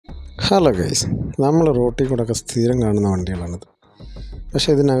Hello guys, നമ്മൾ റോട്ടിൽ കൂടെയൊക്കെ സ്ഥിരം കാണുന്ന വണ്ടികളാണിത്. പക്ഷേ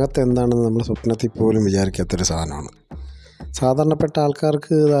ഇതിനകത്ത് എന്താണെന്ന് നമ്മൾ സ്വപ്നത്തിൽ പോലും വിചാരിക്കാത്തൊരു സാധനമാണ്. സാധാരണപ്പെട്ട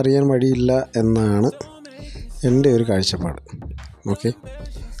ആൾക്കാർക്ക് ഇത് അറിയാൻ വഴിയില്ല എന്നാണ് എൻ്റെ ഒരു കാഴ്ചപ്പാട്. ഓക്കെ,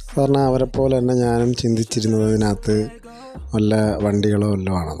 കാരണം അവരെപ്പോലെ തന്നെ ഞാനും ചിന്തിച്ചിരുന്നത് ഇതിനകത്ത് വല്ല വണ്ടികളോ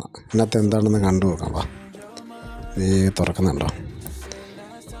വല്ലതും ആണെന്ന്. ഇതിനകത്ത് എന്താണെന്ന് കണ്ടു നോക്കാം. വാ, തുറക്കുന്നുണ്ടോ?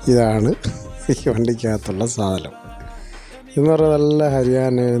 ഇതാണ് ഈ വണ്ടിക്കകത്തുള്ള സാധനം. എന്ന് പറഞ്ഞാൽ നല്ല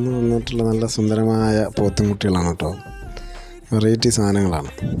ഹരിയാനയിൽ നിന്ന് വന്നിട്ടുള്ള നല്ല സുന്ദരമായ പോത്തുംകുട്ടികളാണ് കേട്ടോ. വെറൈറ്റി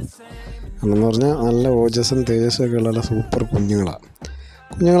സാധനങ്ങളാണ്. എന്നു പറഞ്ഞാൽ നല്ല ഓജസ്സും തേജസ്സും ഒക്കെ ഉള്ള സൂപ്പർ കുഞ്ഞുങ്ങളാണ്.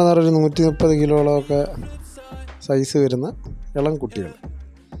 കുഞ്ഞുങ്ങളെന്ന് പറഞ്ഞാൽ 130 കിലോളൊക്കെ സൈസ് വരുന്ന ഇളം കുട്ടികൾ.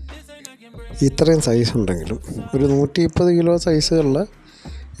 ഇത്രയും സൈസ് ഉണ്ടെങ്കിലും ഒരു 130 കിലോ സൈസുള്ള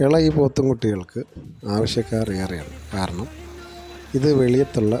ഈ പോത്തുംകുട്ടികൾക്ക് ആവശ്യക്കാർ ഏറെയാണ്. കാരണം ഇത്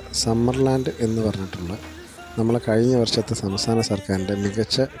വെളിയത്തുള്ള സമ്മർലാൻഡ് എന്ന് പറഞ്ഞിട്ടുള്ള നമ്മളെ കഴിഞ്ഞ വർഷത്തെ സംസ്ഥാന സർക്കാരിൻ്റെ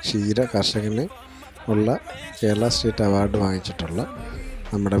മികച്ച ക്ഷീര കർഷകന് ഉള്ള കേരള സ്റ്റേറ്റ് അവാർഡ് വാങ്ങിച്ചിട്ടുള്ള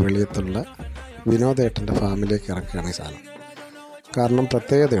നമ്മുടെ വെളിയത്തുള്ള വിനോദേട്ടൻ്റെ ഫാമിലേക്ക് ഇറക്കുകയാണ് ഈ സാധനം. കാരണം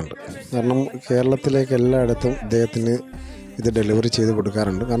പ്രത്യേകതയുണ്ട്. കാരണം കേരളത്തിലേക്ക് എല്ലായിടത്തും ഇദ്ദേഹത്തിന് ഇത് ഡെലിവറി ചെയ്ത്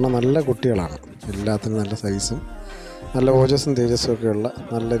കൊടുക്കാറുണ്ട്. കാരണം നല്ല കുട്ടികളാണ്, എല്ലാത്തിനും നല്ല സൈസും നല്ല ഓജസ്സും തേജസ്സും ഒക്കെയുള്ള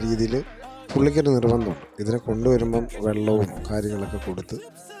നല്ല രീതിയിൽ പുള്ളിക്കൊരു നിർബന്ധമുണ്ട്. ഇതിനെ കൊണ്ടുവരുമ്പം വെള്ളവും കാര്യങ്ങളൊക്കെ കൊടുത്ത്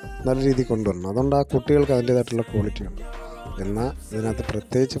നല്ല രീതിയിൽ കൊണ്ടുവരണം. അതുകൊണ്ട് ആ കുട്ടികൾക്ക് അതിൻ്റേതായിട്ടുള്ള ക്വാളിറ്റി ഉണ്ട്. എന്നാൽ ഇതിനകത്ത്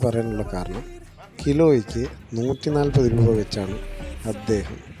പ്രത്യേകിച്ച് പറയാനുള്ള കാരണം കിലോയ്ക്ക് 140 രൂപ വെച്ചാണ്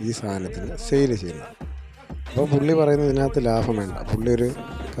അദ്ദേഹം ഈ സാധനത്തിന് സെയിൽ ചെയ്യുന്നത്. അപ്പോൾ പുള്ളി പറയുന്നത് ഇതിനകത്ത് ലാഭം വേണ്ട, പുള്ളി ഒരു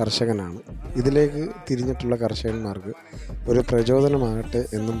കർഷകനാണ്, ഇതിലേക്ക് തിരിഞ്ഞിട്ടുള്ള കർഷകന്മാർക്ക് ഒരു പ്രചോദനമാകട്ടെ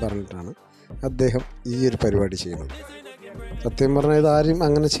എന്നും പറഞ്ഞിട്ടാണ് അദ്ദേഹം ഈ ഒരു പരിപാടി ചെയ്യുന്നത്. സത്യം പറഞ്ഞാൽ ഇതാരും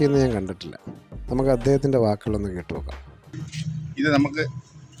അങ്ങനെ ചെയ്യുന്നത് ഞാൻ കണ്ടിട്ടില്ല. നമുക്ക് അദ്ദേഹത്തിൻ്റെ വാക്കുകളൊന്ന് കേട്ടു നോക്കാം. ഇത് നമുക്ക്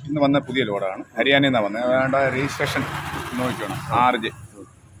ഇന്ന് വന്ന പുതിയ ലോഡാണ്. ഹരിയാനയിൽ നിന്നാണ് വന്നത്. അതുകൊണ്ട് രജിസ്ട്രേഷൻ നോക്കിക്കണം. RJ,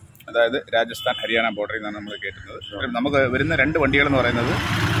 അതായത് രാജസ്ഥാൻ ഹരിയാന ബോർഡറിൽ നിന്നാണ് നമ്മൾ കയറ്റുന്നത്. നമുക്ക് വരുന്ന 2 വണ്ടികളെന്ന് പറയുന്നത്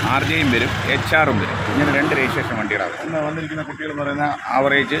RJയും വരും, HR-ഉം വരും. ഇങ്ങനെ 2 രജിസ്ട്രേഷൻ വണ്ടികളാണ്. ഇന്ന് വന്നിരിക്കുന്ന കുട്ടികളെന്ന് പറയുന്ന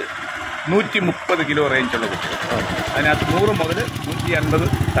ആവറേജ് 130 കിലോ റേഞ്ചുള്ള കുട്ടികൾ. അതിനകത്ത് 100 മുതൽ 150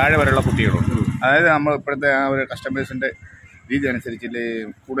 താഴെ വരെയുള്ള കുട്ടികളുണ്ട്. അതായത് നമ്മൾ ഇപ്പോഴത്തെ ആ ഒരു കസ്റ്റമേഴ്സിൻ്റെ രീതി അനുസരിച്ച്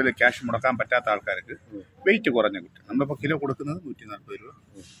കൂടുതൽ ക്യാഷ് മുടക്കാൻ പറ്റാത്ത ആൾക്കാർക്ക് വെയിറ്റ് കുറഞ്ഞ കുട്ടി നമ്മളിപ്പോൾ കിലോ കൊടുക്കുന്നത് 140 രൂപ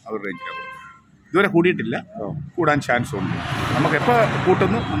ആ ഒരു റേഞ്ചിലാണ് കൊടുക്കുന്നത്. ഇതുവരെ കൂടിയിട്ടില്ല, കൂടാൻ ചാൻസ് ഉണ്ട്. നമുക്ക് എപ്പോൾ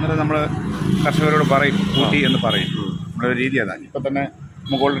കൂട്ടുന്നു അന്നേരം നമ്മൾ കർഷകരോട് പറയും, കൂട്ടി എന്ന് പറയും. നമ്മളൊരു രീതി അതാണ്. ഇപ്പം തന്നെ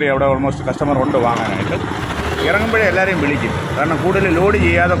നമുക്ക് ഓൾറെഡി അവിടെ ഓൾമോസ്റ്റ് കസ്റ്റമർ ഉണ്ട് വാങ്ങാനായിട്ട്. ഇറങ്ങുമ്പോഴേ എല്ലാവരെയും വിളിക്കും. കാരണം കൂടുതൽ ലോഡ്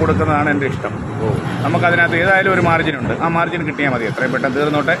ചെയ്യാതെ കൊടുക്കുന്നതാണ് എൻ്റെ ഇഷ്ടം. നമുക്കതിനകത്ത് ഏതായാലും ഒരു മാർജിനുണ്ട്. ആ മാർജിൻ കിട്ടിയാൽ മതി. എത്രയും പെട്ടെന്ന്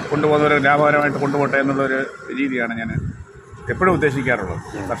തീർന്നോട്ടെ, കൊണ്ടുപോകുന്നവർ ലാഭകരമായിട്ട് കൊണ്ടുപോട്ടെ എന്നുള്ളൊരു രീതിയാണ് ഞാൻ എപ്പോഴും ഉദ്ദേശിക്കാറുള്ളത്.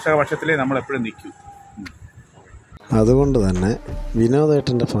 കർഷക പക്ഷത്തിലേ നമ്മളെപ്പോഴും നിൽക്കും. അതുകൊണ്ട് തന്നെ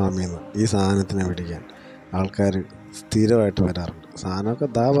വിനോദേട്ടൻ്റെ ഫാമിൽ നിന്ന് ഈ സാധനത്തിനെ പിടിക്കാൻ ആൾക്കാർ സ്ഥിരമായിട്ട് വരാറുണ്ട്. സാധനമൊക്കെ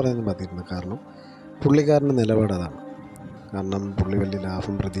പറയുന്ന പറ്റിയിരുന്നു. കാരണം പുള്ളിക്കാരൻ്റെ നിലപാട് അതാണ്. കാരണം പുള്ളി വലിയ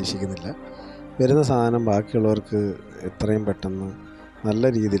ലാഭം പ്രതീക്ഷിക്കുന്നില്ല. വരുന്ന സാധനം ബാക്കിയുള്ളവർക്ക് എത്രയും പെട്ടെന്ന് നല്ല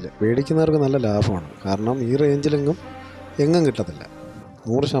രീതിയിൽ മേടിക്കുന്നവർക്ക് നല്ല ലാഭമാണ്. കാരണം ഈ റേഞ്ചിലെങ്ങും കിട്ടത്തില്ല.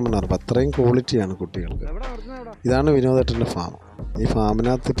 100% ഉറപ്പ്. അത്രയും ക്വാളിറ്റിയാണ് കുട്ടികൾക്ക്. ഇതാണ് വിനോദേട്ടൻ്റെ ഫാം. ഈ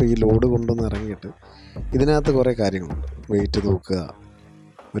ഫാമിനകത്ത് ഇപ്പോൾ ഈ ലോഡ് കൊണ്ടുവന്ന് ഇറങ്ങിയിട്ട് ഇതിനകത്ത് കുറേ കാര്യങ്ങളുണ്ട്. വെയിറ്റ് തൂക്കുക,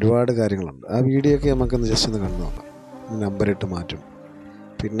 ഒരുപാട് കാര്യങ്ങളുണ്ട്. ആ വീഡിയോ ഒക്കെ നമുക്കൊന്ന് ജസ്റ്റ് ഒന്ന് കണ്ടു നോക്കാം. നമ്പറിട്ട് മാറ്റും.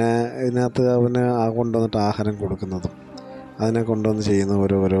 പിന്നെ ഇതിനകത്ത് അവന് കൊണ്ടുവന്നിട്ട് ആഹാരം കൊടുക്കുന്നതും അതിനെ കൊണ്ടുവന്ന് ചെയ്യുന്ന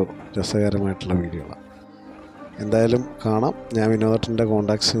ഓരോ രസകരമായിട്ടുള്ള വീഡിയോകളാണ്. എന്തായാലും കാണാം. ഞാൻ വിനോദേട്ടൻ്റെ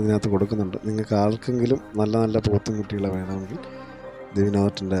കോൺടാക്ട്സ് ഇതിനകത്ത് കൊടുക്കുന്നുണ്ട്. നിങ്ങൾക്ക് ആർക്കെങ്കിലും നല്ല പോത്തും കുട്ടികളെ വേണമെങ്കിൽ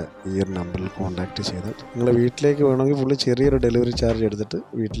വിനോദേട്ടൻ്റെ ഈ ഒരു നമ്പറിൽ കോൺടാക്റ്റ് ചെയ്താൽ നിങ്ങളുടെ വീട്ടിലേക്ക് വേണമെങ്കിൽ പുള്ളി ചെറിയൊരു ഡെലിവറി ചാർജ് എടുത്തിട്ട്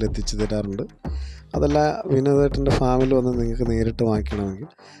വീട്ടിലെത്തിച്ച് തരാറുണ്ട്. അതല്ല വിനോദേട്ടൻ്റെ ഫാമിൽ വന്ന് നിങ്ങൾക്ക് നേരിട്ട് വാങ്ങിക്കണമെങ്കിൽ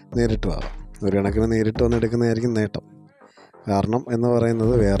നേരിട്ട് ആവാം. ഒരു കണക്കിന് നേരിട്ട് വന്ന് എടുക്കുന്നതായിരിക്കും നേട്ടം. കാരണം എന്ന്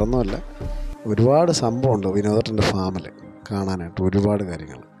പറയുന്നത് വേറൊന്നുമല്ല, ഒരുപാട് സംഭവമുണ്ട് വിനോദേട്ടൻ്റെ ഫാമിൽ കാണാനായിട്ട്, ഒരുപാട്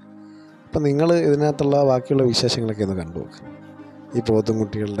കാര്യങ്ങൾ. അപ്പം നിങ്ങൾ ഇതിനകത്തുള്ള ബാക്കിയുള്ള വിശേഷങ്ങളൊക്കെ ഒന്ന് കണ്ടു നോക്കുക. ഈ പോത്തും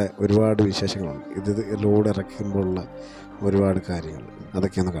കുട്ടികളുടെ ഒരുപാട് വിശേഷങ്ങളുണ്ട്. ഇത് ലോഡ് ഇറക്കുമ്പോഴുള്ള ഒരുപാട് കാര്യങ്ങൾ,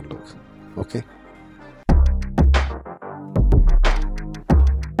 അതൊക്കെ ഒന്ന് കണ്ടു നോക്കുക. Okay,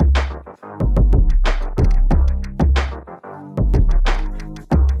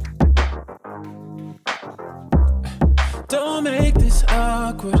 Don't make this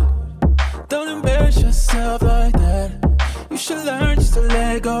awkward. Don't embarrass yourself like that. You should learn just to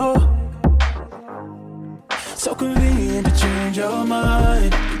let go. So convenient to change your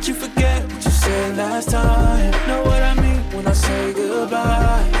mind. Did you forget what you said last time? Know what I mean when I say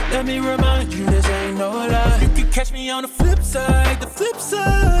goodbye. Let me remind you this ain't no lie. You can catch me on the flip side, the flip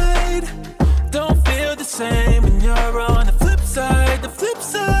side. Don't feel the same when you're on the flip side, the flip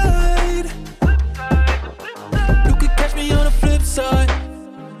side. You can catch me on the flip side.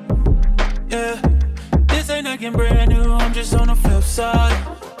 acting brand new, I'm just on the flip side.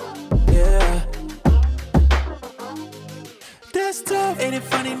 Yeah. That's tough, ain't it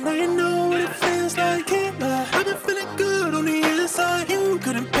funny? Now you know what it feels like. Can't lie, I've been feeling good on the inside. You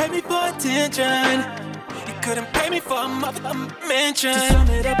couldn't pay me for attention. You couldn't pay me for a motherfucking mention. To sum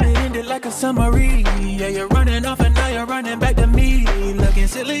it up, it ended like a summary. Yeah, you're running off and now you're running back to me. Looking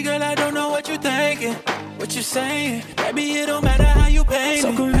silly, girl, I don't know what you're thinking, what you're saying. Baby, it don't matter how you pay me.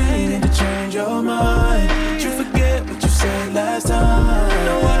 So convenient to change your mind. Did you forget what you said last time?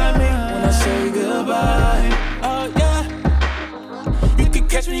 Know what I mean when I say goodbye. Oh yeah, you can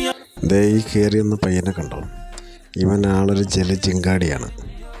catch me up. ദേ ഈ കയറിയൊന്ന് പയ്യനെ കണ്ടോ? ഇവൻ ആളൊരു ജലചിങ്കാടിയാണ്.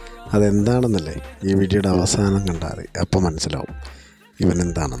 അതെന്താണെന്നല്ലേ ഈ വീഡിയോയുടെ അവസാനം കണ്ടാൽ അപ്പം മനസ്സിലാവും ഇവൻ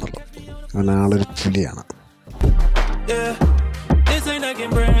എന്താണെന്നുള്ളത്. ഇവൻ ആളൊരു പുലിയാണ്.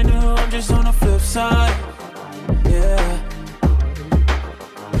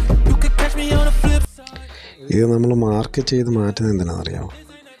 ഇത് നമ്മൾ മാർക്ക് ചെയ്ത് മാറ്റുന്നത് എന്തിനാണെന്നറിയാമോ?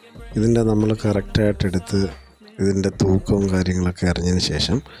 ഇതിൻ്റെ നമ്മൾ കറക്റ്റായിട്ട് എടുത്ത് ഇതിൻ്റെ തൂക്കവും കാര്യങ്ങളൊക്കെ അറിഞ്ഞതിന്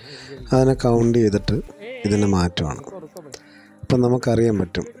ശേഷം അതിനെ കൗണ്ട് ചെയ്തിട്ട് ഇതിനെ മാറ്റുവാണ്. അപ്പം നമുക്കറിയാൻ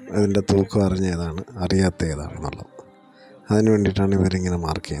പറ്റും അതിൻ്റെ തൂക്കം അറിഞ്ഞ ഏതാണ്, അറിയാത്ത ഏതാണെന്നുള്ളത്. അതിന് വേണ്ടിയിട്ടാണ് ഇവരിങ്ങനെ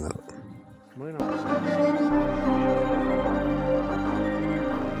മാർക്ക് ചെയ്യുന്നത്.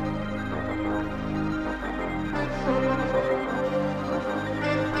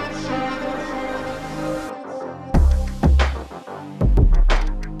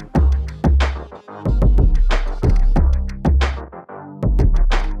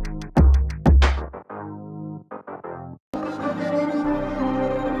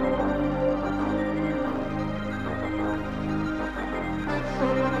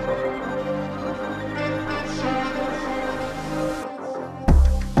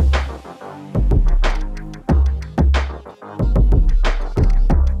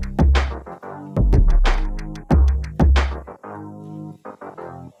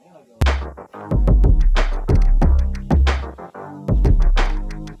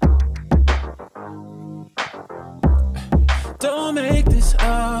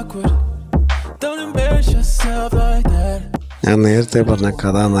 ഞാൻ നേരത്തെ പറഞ്ഞ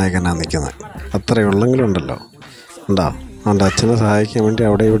കഥാനായകനാണ് നിൽക്കുന്നത്. അത്രയുള്ളെങ്കിലും ഉണ്ടല്ലോ ഉണ്ടാ അവൻ്റെ അച്ഛനെ സഹായിക്കാൻ വേണ്ടി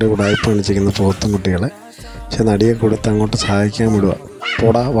അവിടെ ഇവിടെ ഉടായ്പ കാണിച്ചിരിക്കുന്ന പോത്തും കുട്ടികളെ പക്ഷെ നടിയെ കൊടുത്ത് അങ്ങോട്ട് സഹായിക്കാൻ വിടുക.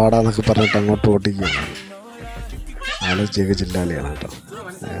 പോടാ വാടാന്നൊക്കെ പറഞ്ഞിട്ട് അങ്ങോട്ട് ഓട്ടിക്കുകയാണ്. ആള് ചെറിയ ചില്ലാളിയാണ് കേട്ടോ.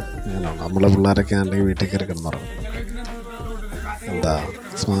 നമ്മളെ പിള്ളേരൊക്കെ ആണെങ്കിൽ വീട്ടിൽ കയറി കിടന്നുറങ്ങും. എന്താ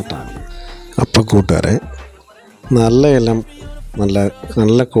സ്മാർട്ടാണ്. അപ്പം കൂട്ടുകാരെ, നല്ല ഇനം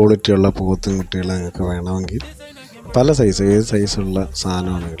നല്ല ക്വാളിറ്റിയുള്ള പോത്തും കുട്ടികളെ നിങ്ങൾക്ക് വേണമെങ്കിൽ പല സൈസ് ഏത് സൈസുള്ള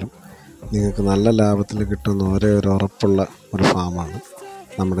സാധനമാണെങ്കിലും നിങ്ങൾക്ക് നല്ല ലാഭത്തിൽ കിട്ടുന്ന ഒരേ ഒരു ഉറപ്പുള്ള ഒരു ഫാമാണ്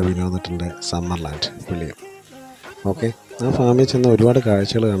നമ്മുടെ വിനോദത്തിൻ്റെ സമ്മർലാൻഡ് വിളിയം. ഓക്കെ, ആ ഫാമിൽ ചെന്ന് ഒരുപാട്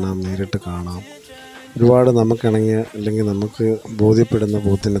കാഴ്ചകൾ കാണാം, നേരിട്ട് കാണാം. ഒരുപാട് നമുക്കിണങ്ങിയ അല്ലെങ്കിൽ നമുക്ക് ബോധ്യപ്പെടുന്ന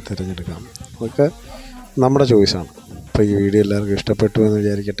പോത്തിനെ തിരഞ്ഞെടുക്കാം. അതൊക്കെ നമ്മുടെ ചോയ്സാണ്. അപ്പോൾ ഈ വീഡിയോ എല്ലാവർക്കും ഇഷ്ടപ്പെട്ടു എന്ന്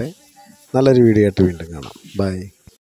വിചാരിക്കട്ടെ. നല്ലൊരു വീഡിയോ ആയിട്ട് വീണ്ടും കാണാം. ബൈ.